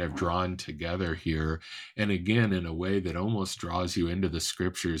are kind of drawn together here. And again, in a way that almost draws you into the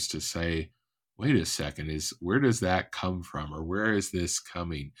scriptures to say, wait a second, where does that come from? Or where is this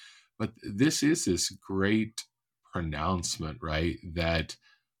coming? But this is this great pronouncement, right? That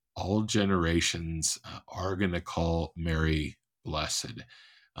all generations are going to call Mary blessed.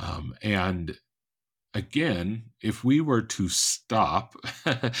 And again, if we were to stop,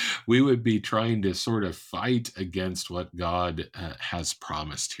 we would be trying to sort of fight against what God has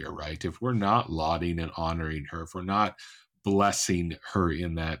promised here, right? If we're not lauding and honoring her, if we're not blessing her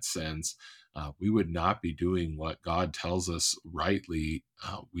in that sense, we would not be doing what God tells us rightly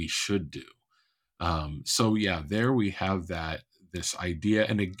we should do. So yeah, there we have this idea.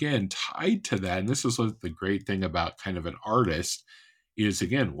 And again, tied to that, and this is what the great thing about kind of an artist is,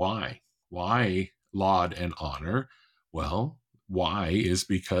 again, why? Why laud and honor? Well, why is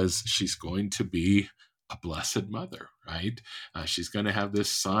because she's going to be a blessed mother, right? She's going to have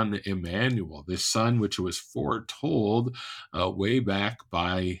this son, Emmanuel, this son which was foretold way back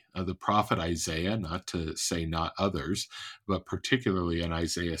by the prophet Isaiah, not to say not others, but particularly in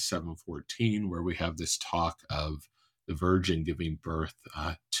Isaiah 7:14, where we have this talk of the virgin giving birth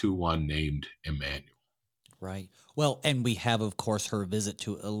to one named Emmanuel. Right. Well, and we have, of course, her visit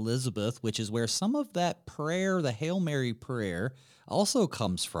to Elizabeth, which is where some of that prayer, the Hail Mary prayer, also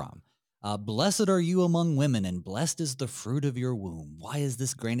comes from. Blessed are you among women, and blessed is the fruit of your womb. Why is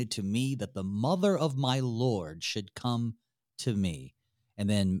this granted to me that the mother of my Lord should come to me? And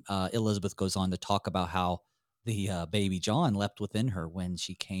then Elizabeth goes on to talk about how the baby John leapt within her when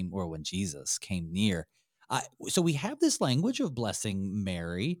she came, or when Jesus came near. So we have this language of blessing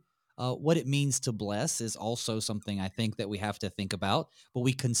Mary. What it means to bless is also something I think that we have to think about, but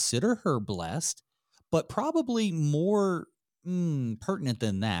we consider her blessed. But probably more pertinent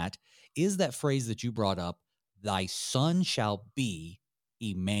than that is that phrase that you brought up, thy son shall be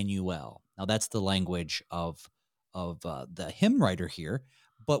Emmanuel. Now that's the language of the hymn writer here,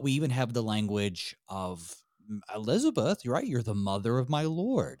 but we even have the language of Elizabeth. You're right. You're the mother of my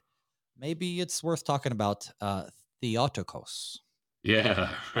Lord. Maybe it's worth talking about Theotokos.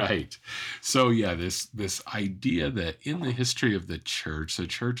 Yeah, right. So yeah, this idea that in the history of the church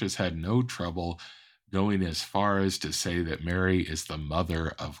has had no trouble going as far as to say that Mary is the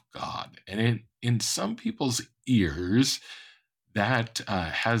mother of God. And in some people's ears, that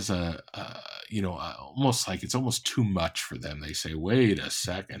has almost like it's almost too much for them. They say, wait a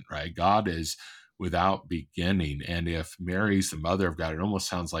second, right? God is without beginning. And if Mary's the mother of God, it almost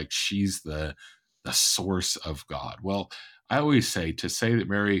sounds like she's the source of God. Well, I always say to say that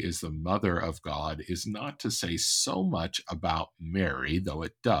Mary is the mother of God is not to say so much about Mary, though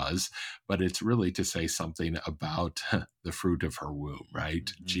it does, but it's really to say something about the fruit of her womb, right?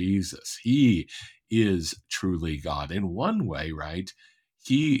 Mm-hmm. Jesus, he is truly God. In one way, right?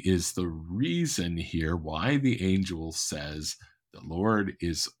 He is the reason here why the angel says, the Lord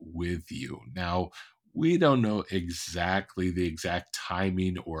is with you. Now, we don't know exactly the exact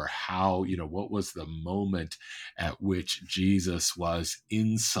timing or how, what was the moment at which Jesus was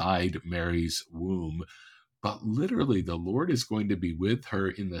inside Mary's womb. But literally, the Lord is going to be with her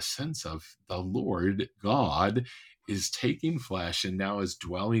in the sense of the Lord, God, is taking flesh and now is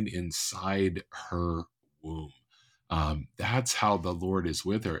dwelling inside her womb. That's how the Lord is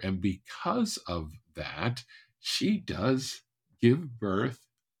with her. And because of that, she does give birth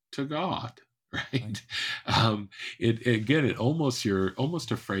to God. Right. It almost, you're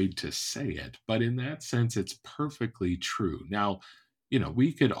almost afraid to say it, but in that sense, it's perfectly true. Now,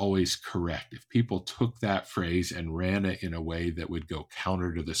 we could always correct if people took that phrase and ran it in a way that would go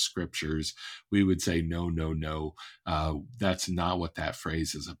counter to the scriptures. We would say, no, no, no, that's not what that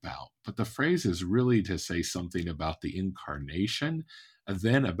phrase is about. But the phrase is really to say something about the incarnation,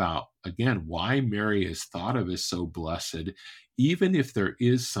 then about, again, why Mary is thought of as so blessed, even if there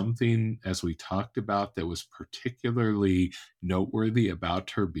is something, as we talked about, that was particularly noteworthy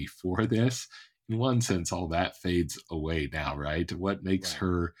about her before this. In one sense, all that fades away now, right? What makes Right.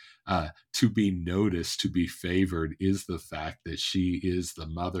 her to be noticed, to be favored, is the fact that she is the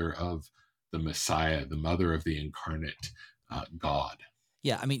mother of the Messiah, the mother of the incarnate God.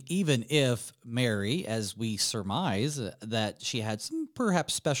 Yeah, I mean, even if Mary, as we surmise, that she had some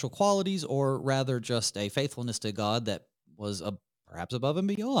perhaps special qualities, or rather just a faithfulness to God that was perhaps above and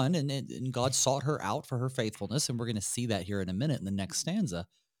beyond, and God sought her out for her faithfulness, and we're going to see that here in a minute in the next stanza.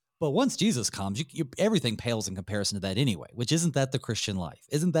 But once Jesus comes, everything pales in comparison to that anyway, which isn't that the Christian life?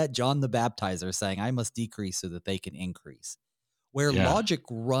 Isn't that John the Baptizer saying, I must decrease so that they can increase? Where Yeah. logic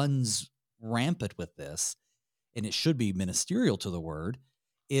runs rampant with this, and it should be ministerial to the word,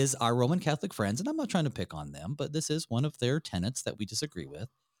 is our Roman Catholic friends, and I'm not trying to pick on them, but this is one of their tenets that we disagree with.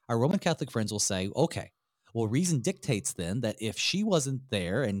 Our Roman Catholic friends will say, okay, well, reason dictates then that if she wasn't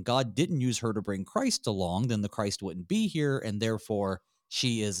there and God didn't use her to bring Christ along, then the Christ wouldn't be here, and therefore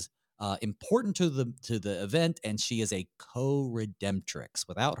she is important to the event, and she is a co-redemptrix.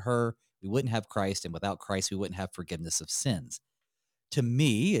 Without her, we wouldn't have Christ, and without Christ, we wouldn't have forgiveness of sins. To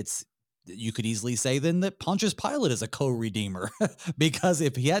me, it's you could easily say then that Pontius Pilate is a co-redeemer because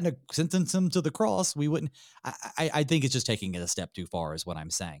if he hadn't sentenced him to the cross, we wouldn't. I think it's just taking it a step too far, is what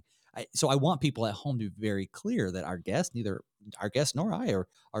I'm saying. So I want people at home to be very clear that neither our guest nor I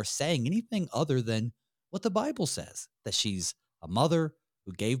are saying anything other than what the Bible says, that she's a mother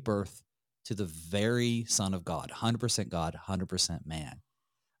who gave birth to the very Son of God, 100% God, 100% man.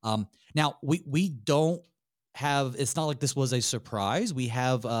 Now we don't have. It's not like this was a surprise. We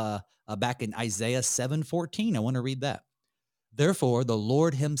have back in Isaiah 7:14. I want to read that. Therefore, the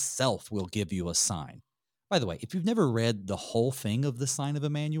Lord Himself will give you a sign. By the way, if you've never read the whole thing of the sign of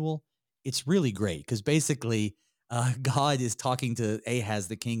Emmanuel, it's really great because basically God is talking to Ahaz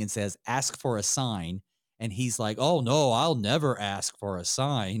the king and says, "Ask for a sign." And he's like, "Oh no, I'll never ask for a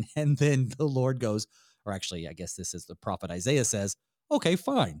sign." And then the Lord goes, or actually, I guess this is the prophet Isaiah says, "Okay,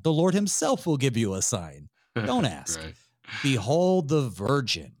 fine. The Lord Himself will give you a sign. Don't ask. Right. Behold, the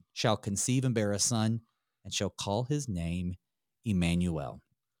virgin shall conceive and bear a son, and shall call his name Emmanuel."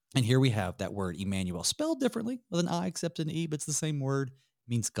 And here we have that word Emmanuel, spelled differently with an I except an E, but it's the same word. It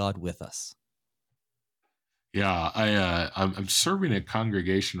means God with us. Yeah, I'm serving a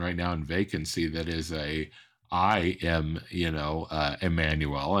congregation right now in vacancy that is a I am,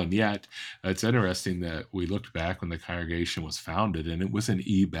 Emmanuel, and yet it's interesting that we looked back when the congregation was founded, and it was an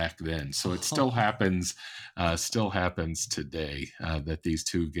E back then. So it still happens today that these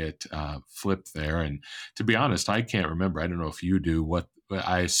two get flipped there. And to be honest, I can't remember. I don't know if you do. What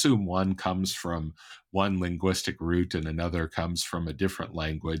I assume one comes from one linguistic root and another comes from a different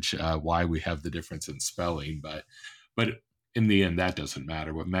language, why we have the difference in spelling, but in the end that doesn't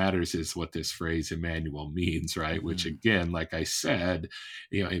matter. What matters is what this phrase Emmanuel means, right? Which Mhm. again, like I said,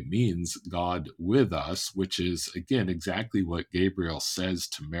 it means God with us, which is again exactly what Gabriel says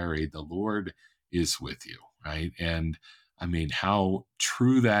to Mary: the Lord is with you, right? And I mean, how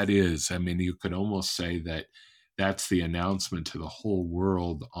true that is. I mean, you could almost say that that's the announcement to the whole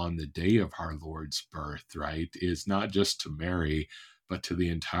world on the day of our Lord's birth, right? Is not just to Mary, but to the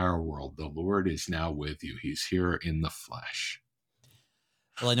entire world. The Lord is now with you. He's here in the flesh.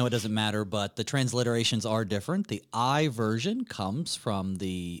 Well, I know it doesn't matter, but the transliterations are different. The I version comes from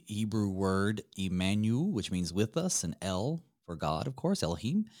the Hebrew word Emmanuel, which means with us, and El for God, of course,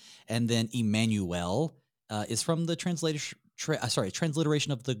 Elohim. And then Emmanuel is from the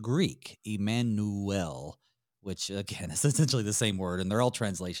transliteration of the Greek, Emmanuel, which again is essentially the same word, and they're all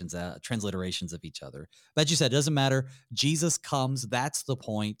transliterations of each other. But you said it doesn't matter. Jesus comes, that's the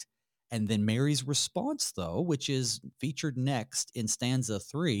point. And then Mary's response, though, which is featured next in stanza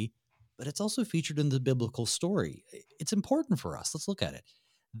 3, but it's also featured in the biblical story. It's important for us. Let's look at it.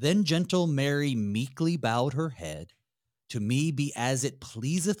 Then gentle Mary meekly bowed her head. To me be as it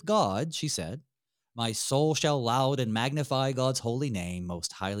pleaseth God, she said. My soul shall loud and magnify God's holy name,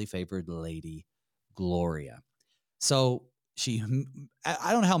 most highly favored lady, Gloria. So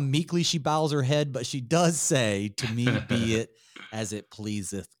I don't know how meekly she bows her head, but she does say, "To me be it as it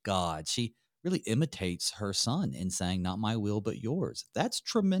pleaseth God." She really imitates her son in saying, "Not my will, but yours." That's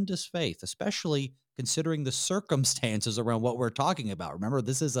tremendous faith, especially considering the circumstances around what we're talking about. Remember,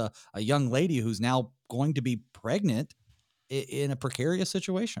 this is a young lady who's now going to be pregnant in a precarious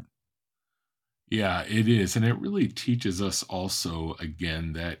situation. Yeah, it is. And it really teaches us also,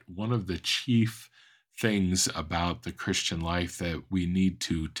 again, that one of the chief things about the Christian life that we need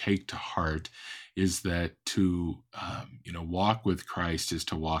to take to heart is that to walk with Christ is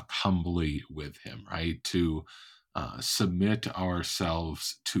to walk humbly with him, right? To submit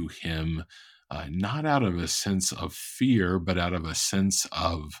ourselves to him, not out of a sense of fear, but out of a sense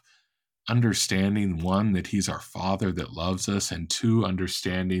of understanding, one, that he's our father that loves us, and two,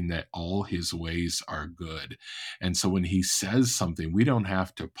 understanding that all his ways are good. And so when he says something, we don't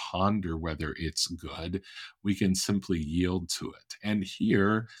have to ponder whether it's good. We can simply yield to it. And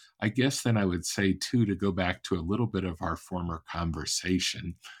here, I guess then I would say too, to go back to a little bit of our former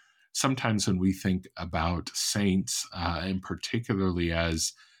conversation, sometimes when we think about saints, and particularly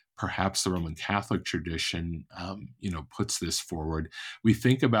as perhaps the Roman Catholic tradition, puts this forward, we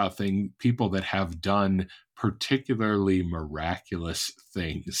think about people that have done particularly miraculous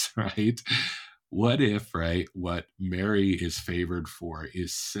things, right? What if, right, what Mary is favored for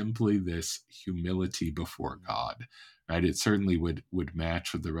is simply this humility before God, right? It certainly would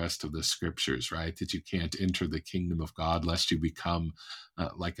match with the rest of the scriptures, right? That you can't enter the kingdom of God lest you become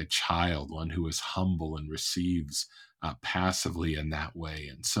like a child, one who is humble and receives passively in that way.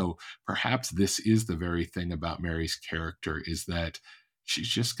 And so perhaps this is the very thing about Mary's character, is that she's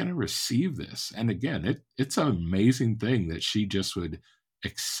just going to receive this. And again, it's an amazing thing that she just would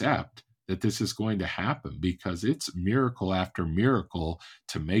accept that this is going to happen, because it's miracle after miracle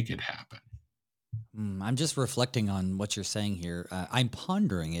to make it happen. I'm just reflecting on what you're saying here. I'm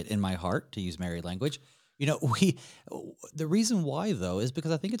pondering it in my heart, to use Mary language. The reason why, though, is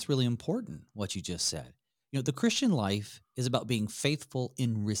because I think it's really important what you just said. The Christian life is about being faithful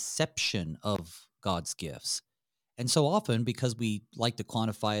in reception of God's gifts. And so often, because we like to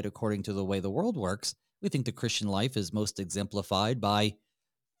quantify it according to the way the world works, we think the Christian life is most exemplified by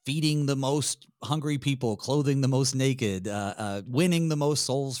feeding the most hungry people, clothing the most naked, winning the most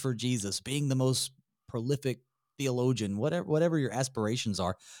souls for Jesus, being the most prolific theologian, whatever your aspirations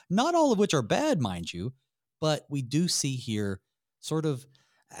are, not all of which are bad, mind you, but we do see here sort of,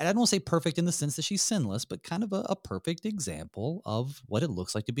 I don't want to say perfect in the sense that she's sinless, but kind of a perfect example of what it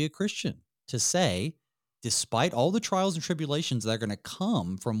looks like to be a Christian. To say, despite all the trials and tribulations that are going to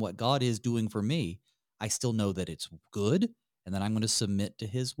come from what God is doing for me, I still know that it's good, and then I'm going to submit to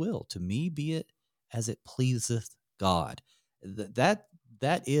his will. To me, be it as it pleaseth God. That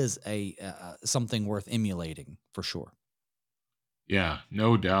is something worth emulating for sure. Yeah,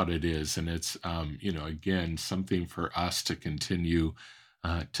 no doubt it is. And it's, again, something for us to continue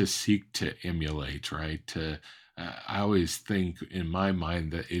to seek to emulate, right? I always think in my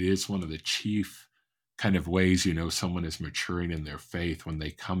mind that it is one of the chief kind of ways, someone is maturing in their faith when they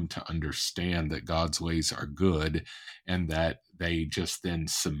come to understand that God's ways are good, and that they just then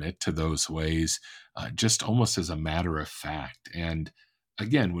submit to those ways just almost as a matter of fact. And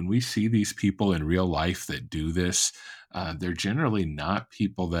again, when we see these people in real life that do this, they're generally not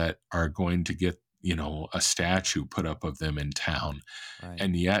people that are going to get a statue put up of them in town. Right.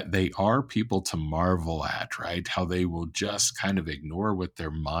 And yet they are people to marvel at, right? How they will just kind of ignore what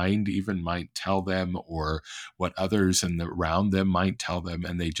their mind even might tell them, or what others around them might tell them.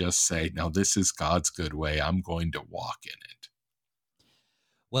 And they just say, no, this is God's good way. I'm going to walk in it.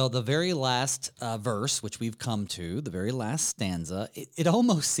 Well, the very last verse, which we've come to, the very last stanza, it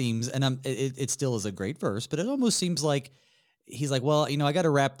almost seems, and it still is a great verse, but it almost seems like he's like, well, I got to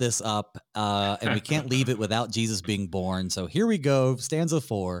wrap this up, and we can't leave it without Jesus being born. So here we go, stanza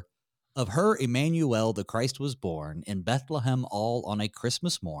 4. Of her, Emmanuel, the Christ was born, in Bethlehem all on a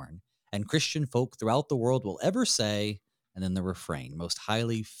Christmas morn, and Christian folk throughout the world will ever say, and then the refrain, most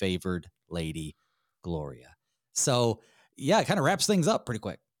highly favored lady, Gloria. So, yeah, it kind of wraps things up pretty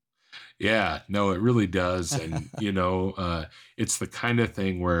quick. Yeah, no, it really does. And, it's the kind of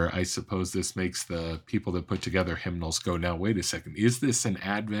thing where I suppose this makes the people that put together hymnals go, now, wait a second, is this an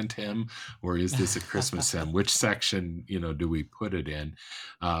Advent hymn or is this a Christmas hymn? Which section, do we put it in?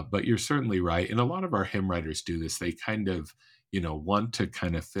 But you're certainly right. And a lot of our hymn writers do this. They kind of, want to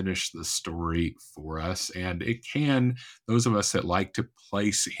kind of finish the story for us. And it can, those of us that like to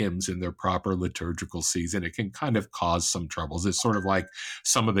place hymns in their proper liturgical season, it can kind of cause some troubles. It's sort of like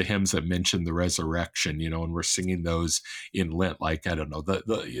some of the hymns that mention the resurrection, and we're singing those in Lent, like, I don't know,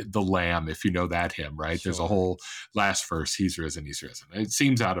 the Lamb, if you know that hymn, right? Sure. There's a whole last verse, he's risen, he's risen. It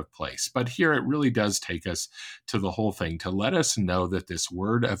seems out of place. But here it really does take us to the whole thing, to let us know that this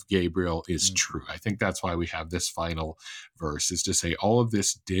word of Gabriel is true. I think that's why we have this final verse, is to say all of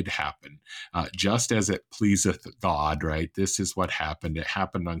this did happen, just as it pleaseth God, right? This is what happened. It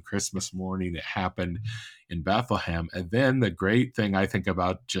happened on Christmas morning. It happened in Bethlehem. And then the great thing I think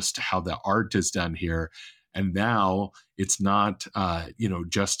about just how the art is done here, and now it's not,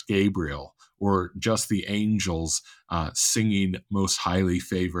 just Gabriel or just the angels singing Most Highly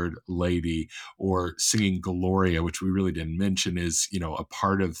Favored Lady, or singing Gloria, which we really didn't mention is, a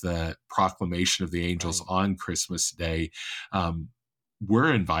part of the proclamation of the angels Right. on Christmas Day.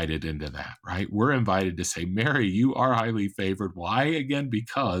 We're invited into that, right? We're invited to say, Mary, you are highly favored. Why? Again,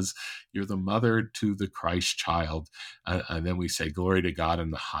 because you're the mother to the Christ child. And then we say, glory to God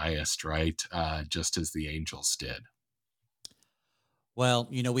in the highest, right? Just as the angels did. Well,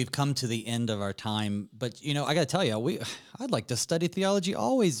 we've come to the end of our time, but I got to tell you, I'd like to study theology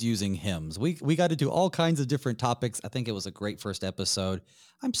always using hymns. We got to do all kinds of different topics. I think it was a great first episode.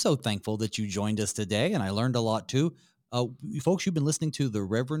 I'm so thankful that you joined us today, and I learned a lot too. Folks, you've been listening to the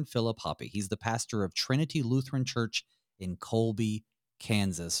Reverend Philip Hoppe. He's the pastor of Trinity Lutheran Church in Colby,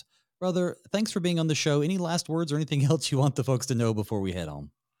 Kansas. Brother, thanks for being on the show. Any last words or anything else you want the folks to know before we head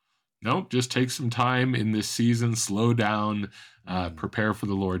home? Nope, just take some time in this season, slow down, Mm. prepare for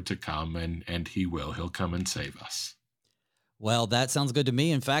the Lord to come, and he will. He'll come and save us. Well, that sounds good to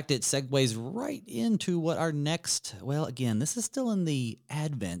me. In fact, it segues right into what our next, well, again, this is still in the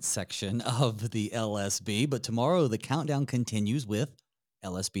Advent section of the LSB, but tomorrow the countdown continues with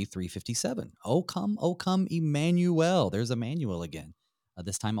LSB 357. O come, Emmanuel. There's Emmanuel again,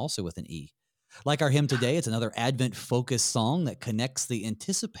 this time also with an E. Like our hymn today, it's another Advent-focused song that connects the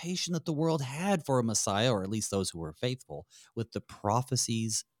anticipation that the world had for a Messiah, or at least those who were faithful, with the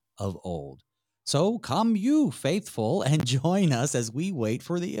prophecies of old. So come you, faithful, and join us as we wait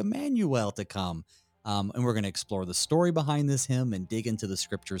for the Emmanuel to come. And we're going to explore the story behind this hymn and dig into the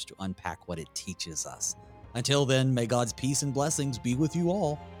scriptures to unpack what it teaches us. Until then, may God's peace and blessings be with you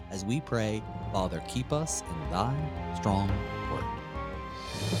all as we pray, Father, keep us in thy strong word.